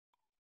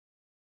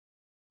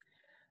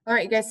All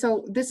right, guys,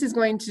 so this is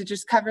going to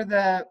just cover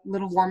the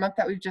little warm-up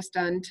that we've just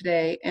done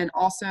today, and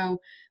also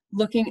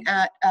looking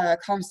at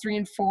columns 3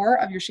 and 4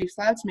 of your shape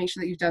slab to make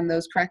sure that you've done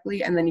those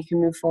correctly, and then you can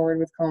move forward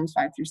with columns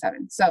 5 through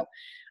 7. So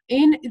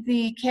in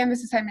the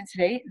Canvas assignment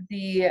today,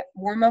 the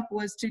warm-up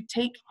was to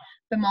take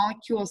the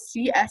molecule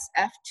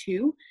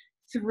CSF2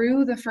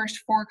 through the first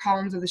 4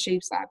 columns of the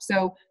shape slab.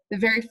 So the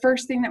very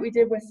first thing that we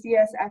did with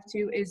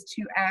CSF2 is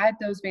to add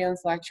those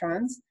valence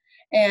electrons.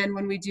 And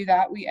when we do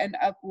that, we end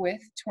up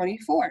with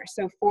 24.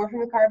 So 4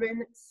 from the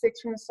carbon,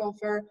 6 from the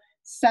sulfur,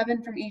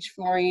 7 from each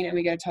fluorine, and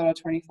we get a total of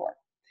 24.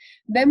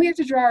 Then we have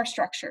to draw our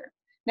structure.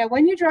 Now,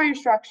 when you draw your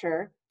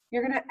structure,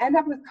 you're going to end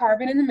up with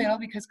carbon in the middle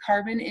because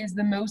carbon is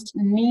the most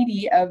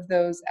needy of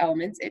those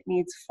elements. It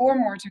needs 4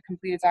 more to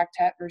complete its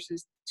octet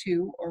versus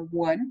 2 or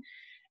 1.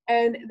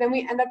 And then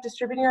we end up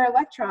distributing our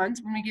electrons.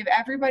 When we give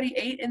everybody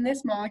 8 in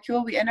this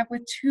molecule, we end up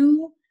with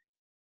too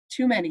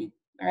many.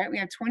 All right, we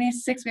have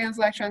 26 valence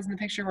electrons in the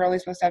picture. We're only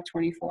supposed to have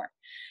 24.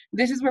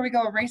 This is where we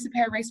go erase a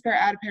pair,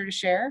 add a pair to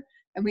share,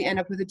 and we end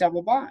up with a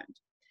double bond.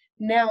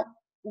 Now,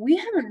 we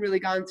haven't really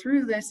gone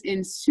through this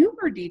in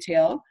super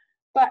detail,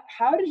 but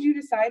how did you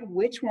decide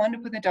which one to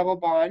put the double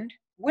bond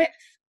with?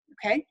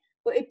 Okay,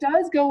 well, it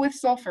does go with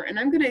sulfur, and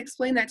I'm going to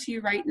explain that to you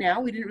right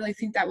now. We didn't really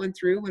think that one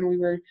through when we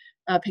were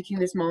picking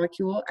this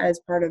molecule as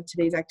part of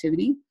today's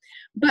activity.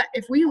 But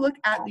if we look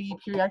at the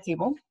periodic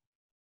table,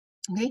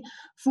 okay,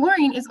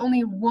 fluorine is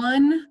only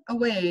 1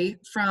 away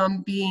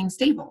from being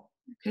stable.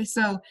 Okay,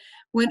 so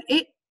when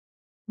it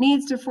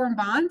needs to form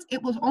bonds,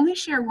 it will only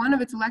share 1 of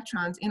its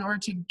electrons in order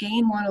to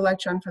gain 1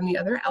 electron from the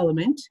other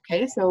element.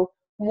 Okay, so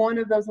 1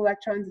 of those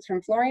electrons is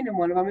from fluorine and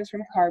 1 of them is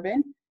from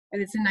carbon,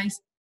 and it's a nice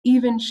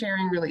even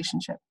sharing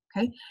relationship.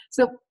 Okay,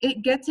 so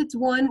it gets its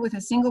 1 with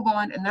a single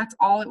bond, and that's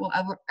all it will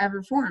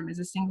ever form is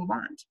a single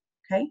bond.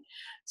 Okay,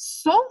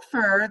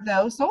 sulfur,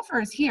 though, sulfur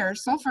is here.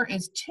 Sulfur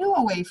is 2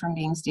 away from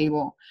being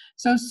stable.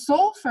 So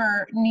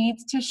sulfur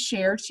needs to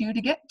share 2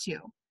 to get 2.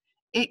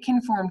 It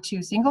can form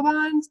 2 single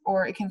bonds,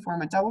 or it can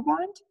form a double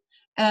bond,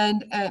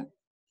 and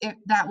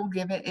that will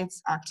give it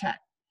its octet.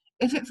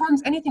 If it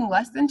forms anything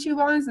less than 2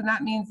 bonds, then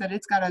that means that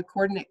it's got a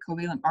coordinate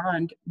covalent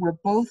bond where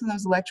both of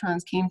those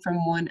electrons came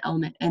from 1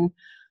 element, and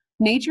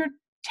nature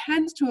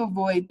tends to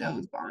avoid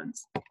those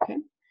bonds. Okay.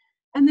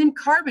 And then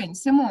carbon,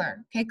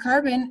 similar. Okay,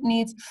 carbon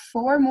needs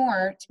 4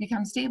 more to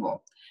become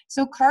stable.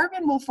 So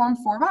carbon will form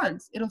 4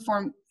 bonds. It'll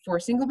form 4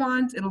 single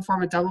bonds, it'll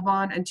form a double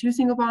bond and 2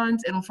 single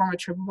bonds, it'll form a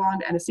triple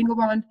bond and a single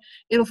bond,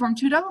 it'll form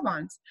 2 double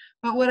bonds.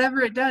 But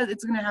whatever it does,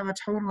 it's going to have a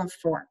total of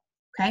 4.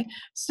 Okay,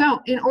 so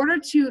in order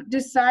to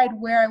decide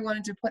where I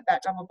wanted to put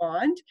that double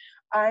bond,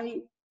 I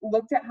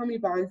looked at how many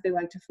bonds they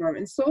like to form.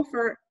 And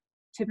sulfur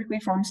typically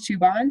forms 2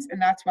 bonds, and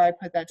that's why I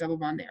put that double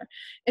bond there.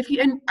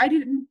 And I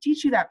didn't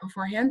teach you that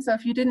beforehand, so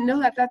if you didn't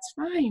know that, that's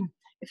fine.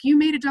 If you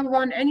made a double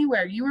bond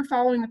anywhere, you were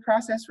following the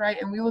process right,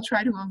 and we will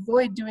try to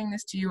avoid doing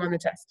this to you on the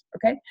test,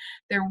 okay?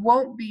 There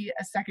won't be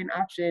a second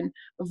option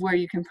of where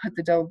you can put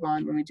the double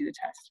bond when we do the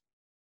test.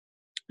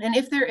 And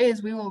if there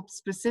is, we will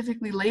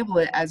specifically label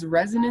it as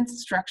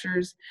resonance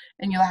structures,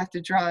 and you'll have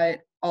to draw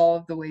it all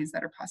of the ways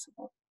that are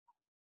possible.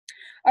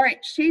 All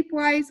right,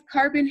 shape-wise,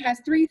 carbon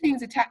has 3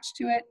 things attached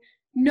to it.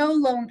 No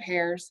lone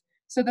pairs.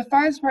 So the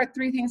farthest part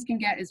 3 things can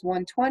get is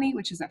 120,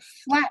 which is a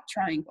flat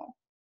triangle,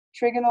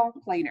 trigonal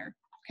planar.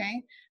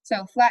 Okay,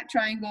 so flat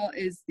triangle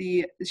is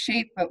the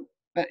shape, but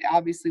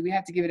obviously we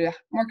have to give it a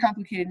more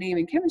complicated name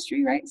in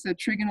chemistry, right? So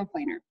trigonal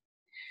planar.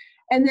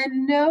 And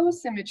then no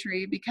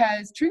symmetry,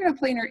 because trigonal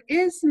planar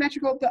is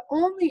symmetrical, but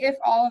only if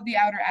all of the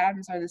outer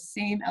atoms are the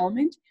same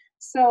element.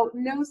 So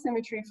no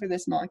symmetry for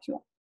this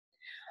molecule.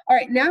 All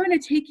right, now I'm going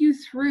to take you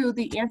through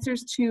the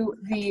answers to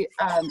the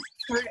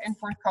 3rd and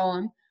 4th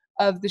column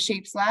of the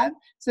shape slab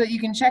so that you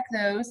can check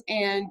those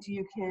and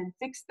you can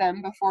fix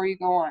them before you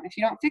go on. If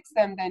you don't fix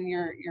them, then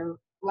your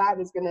lab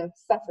is going to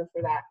suffer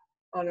for that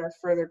on our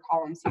further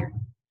columns here.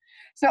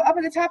 So up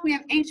at the top, we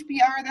have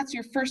HBr. That's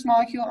your first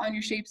molecule on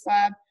your shape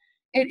slab.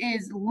 It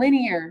is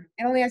linear.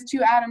 It only has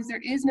 2 atoms.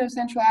 There is no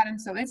central atom,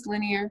 so it's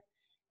linear.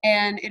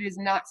 And it is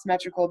not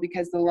symmetrical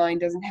because the line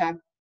doesn't have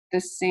the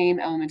same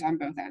element on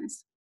both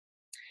ends.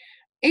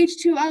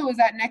 H2O is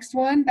that next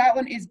one. That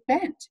one is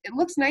bent. It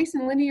looks nice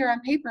and linear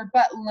on paper,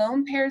 but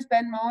lone pairs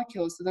bend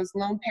molecules. So those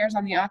lone pairs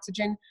on the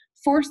oxygen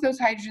force those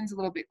hydrogens a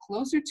little bit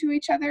closer to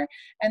each other,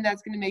 and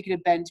that's going to make it a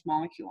bent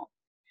molecule.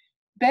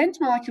 Bent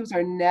molecules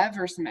are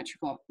never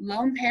symmetrical.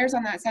 Lone pairs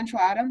on that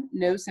central atom,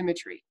 no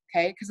symmetry,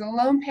 okay? Because a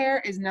lone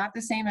pair is not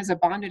the same as a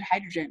bonded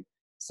hydrogen.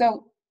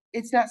 So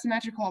it's not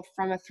symmetrical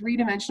from a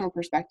 3-dimensional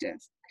perspective,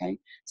 okay?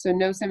 So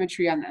no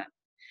symmetry on that.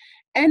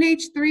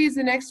 NH3 is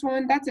the next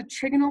one. That's a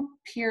trigonal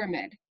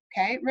pyramid,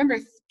 okay? Remember,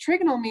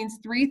 trigonal means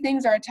 3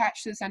 things are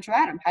attached to the central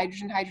atom,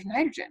 hydrogen, hydrogen,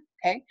 hydrogen,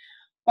 okay?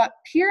 But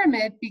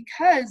pyramid,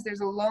 because there's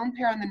a lone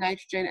pair on the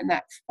nitrogen, and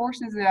that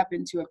forces it up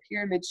into a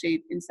pyramid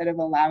shape instead of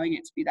allowing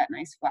it to be that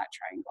nice flat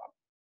triangle.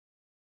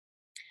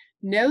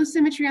 No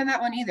symmetry on that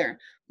one either.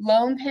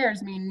 Lone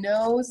pairs mean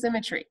no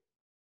symmetry.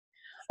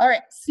 All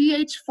right,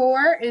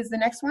 CH4 is the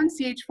next one.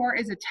 CH4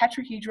 is a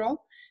tetrahedral.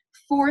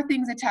 4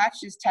 things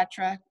attached is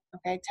tetra,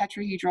 okay,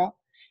 tetrahedral.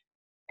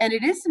 And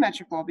it is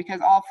symmetrical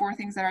because all 4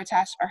 things that are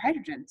attached are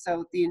hydrogen.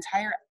 So the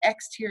entire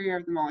exterior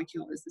of the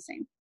molecule is the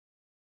same.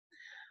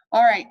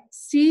 All right,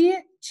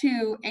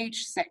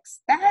 C2H6,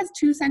 that has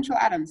 2 central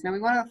atoms. Now we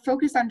want to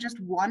focus on just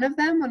one of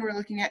them when we're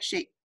looking at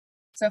shape.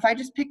 So if I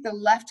just pick the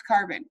left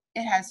carbon,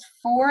 it has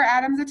 4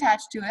 atoms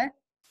attached to it,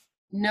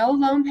 no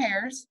lone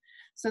pairs,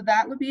 so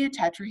that would be a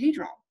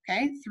tetrahedral,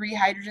 okay? 3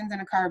 hydrogens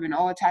and a carbon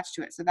all attached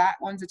to it, so that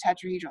one's a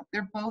tetrahedral.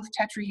 They're both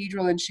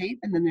tetrahedral in shape,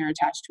 and then they're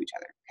attached to each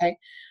other, okay?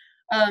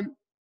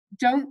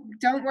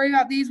 Don't worry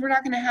about these. We're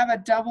not going to have a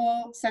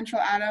double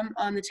central atom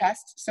on the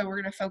test, so we're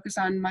going to focus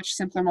on much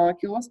simpler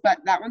molecules, but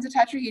that one's a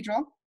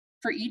tetrahedral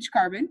for each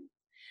carbon.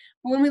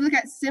 But when we look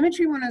at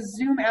symmetry, we want to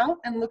zoom out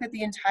and look at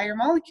the entire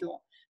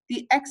molecule.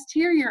 The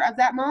exterior of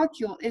that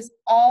molecule is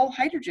all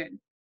hydrogen,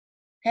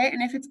 okay?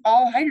 And if it's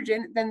all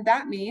hydrogen, then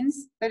that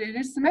means that it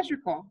is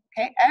symmetrical,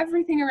 okay?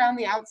 Everything around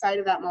the outside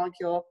of that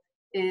molecule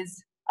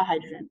is a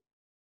hydrogen.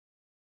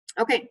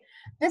 Okay,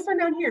 this one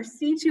down here,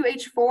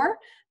 C2H4,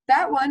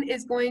 that one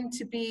is going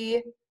to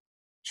be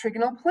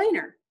trigonal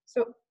planar.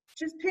 So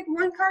just pick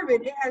one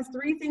carbon. It has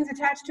 3 things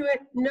attached to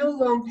it, no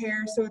lone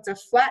pair, so it's a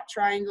flat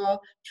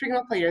triangle,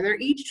 trigonal planar. They're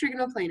each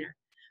trigonal planar.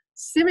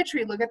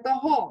 Symmetry, look at the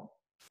whole.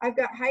 I've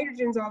got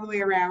hydrogens all the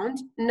way around,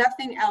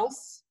 nothing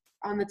else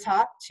on the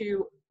top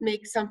to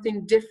make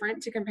something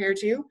different to compare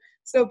to.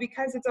 So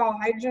because it's all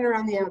hydrogen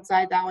around the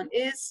outside, that one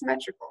is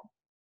symmetrical.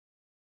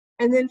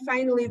 And then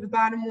finally, the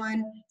bottom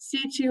one,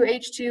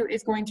 C2H2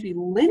 is going to be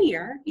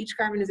linear. Each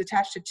carbon is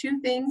attached to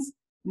 2 things,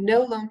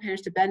 no lone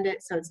pairs to bend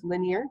it, so it's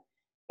linear.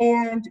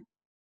 And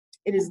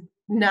it is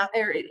not,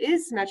 or it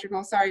is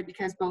symmetrical, sorry,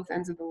 because both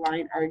ends of the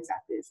line are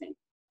exactly the same,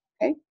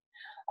 okay?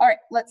 All right,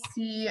 let's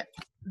see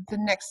the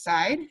next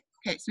side.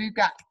 Okay, so we've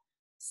got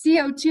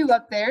CO2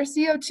 up there.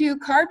 CO2,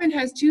 carbon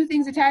has 2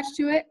 things attached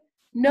to it,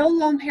 no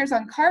lone pairs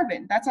on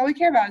carbon. That's all we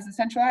care about is the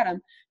central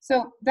atom.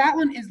 So that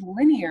one is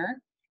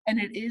linear, and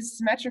it is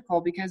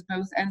symmetrical because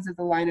both ends of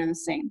the line are the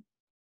same.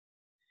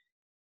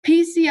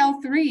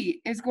 PCl3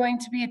 is going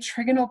to be a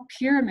trigonal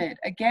pyramid.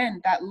 Again,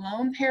 that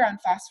lone pair on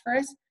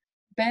phosphorus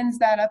bends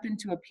that up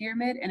into a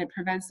pyramid, and it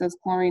prevents those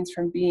chlorines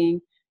from being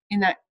in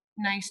that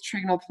nice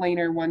trigonal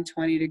planar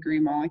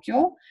 120-degree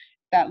molecule.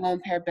 That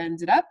lone pair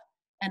bends it up,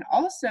 and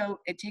also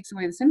it takes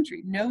away the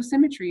symmetry. No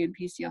symmetry in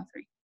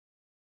PCl3.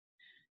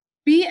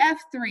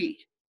 BF3.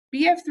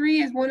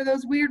 BF3 is one of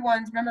those weird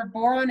ones. Remember,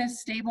 boron is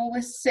stable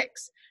with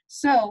 6.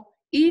 So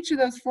each of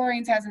those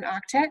fluorines has an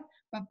octet,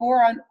 but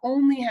boron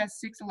only has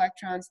 6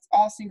 electrons. It's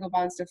all single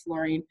bonds to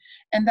fluorine,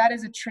 and that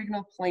is a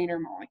trigonal planar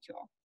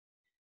molecule.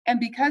 And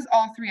because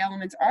all 3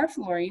 elements are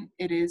fluorine,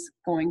 it is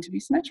going to be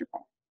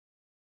symmetrical.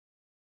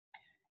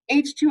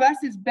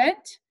 H2S is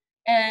bent,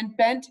 and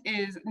bent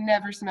is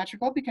never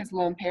symmetrical because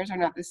lone pairs are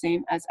not the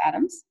same as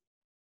atoms.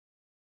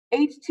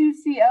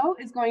 H2CO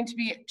is going to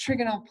be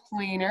trigonal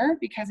planar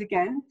because,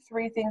 again,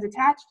 3 things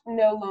attached,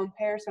 no lone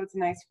pair, so it's a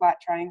nice flat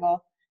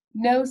triangle.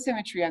 No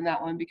symmetry on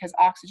that one because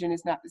oxygen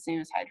is not the same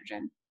as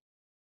hydrogen.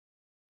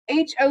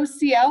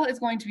 HOCl is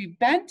going to be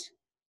bent,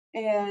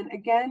 and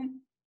again,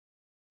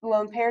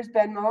 lone pairs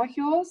bend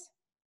molecules.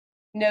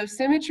 No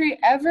symmetry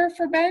ever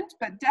for bent,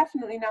 but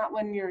definitely not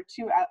when your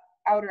 2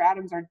 outer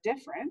atoms are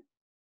different.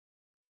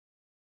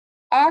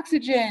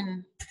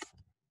 Oxygen,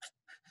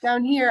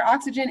 down here,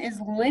 oxygen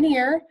is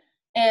linear,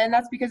 and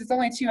that's because it's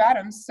only 2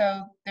 atoms,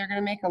 so they're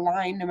going to make a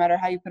line no matter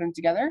how you put them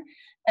together,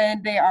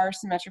 and they are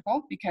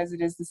symmetrical because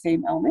it is the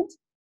same element.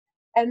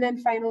 And then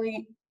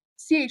finally,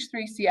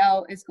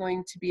 CH3Cl is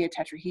going to be a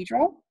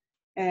tetrahedral,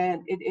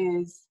 and it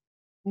is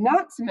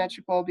not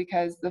symmetrical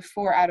because the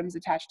 4 atoms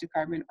attached to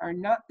carbon are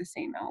not the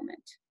same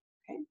element.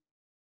 Okay?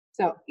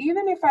 So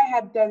even if I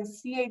had done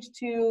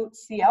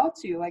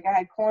CH2Cl2, like I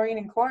had chlorine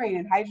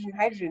and hydrogen,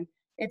 hydrogen,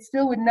 it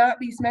still would not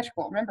be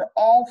symmetrical. Remember,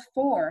 all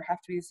 4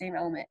 have to be the same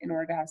element in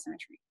order to have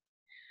symmetry.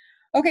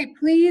 Okay,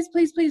 please,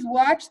 please, please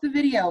watch the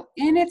video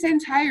in its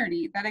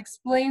entirety that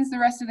explains the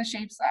rest of the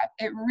shapes lab.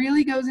 It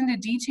really goes into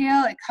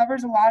detail. It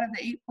covers a lot of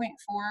the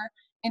 8.4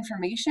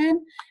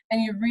 information,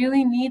 and you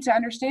really need to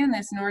understand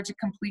this in order to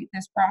complete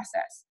this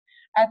process.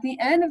 At the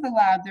end of the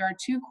lab, there are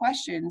 2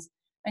 questions,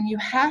 and you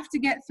have to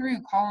get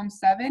through column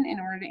 7 in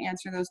order to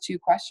answer those 2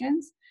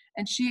 questions,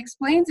 and she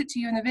explains it to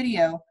you in the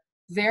video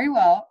very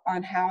well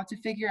on how to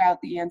figure out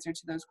the answer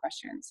to those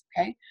questions,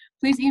 okay?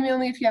 Please email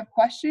me if you have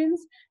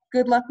questions.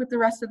 Good luck with the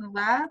rest of the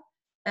lab,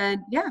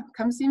 and yeah,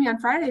 come see me on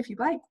Friday if you'd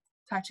like.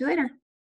 Talk to you later.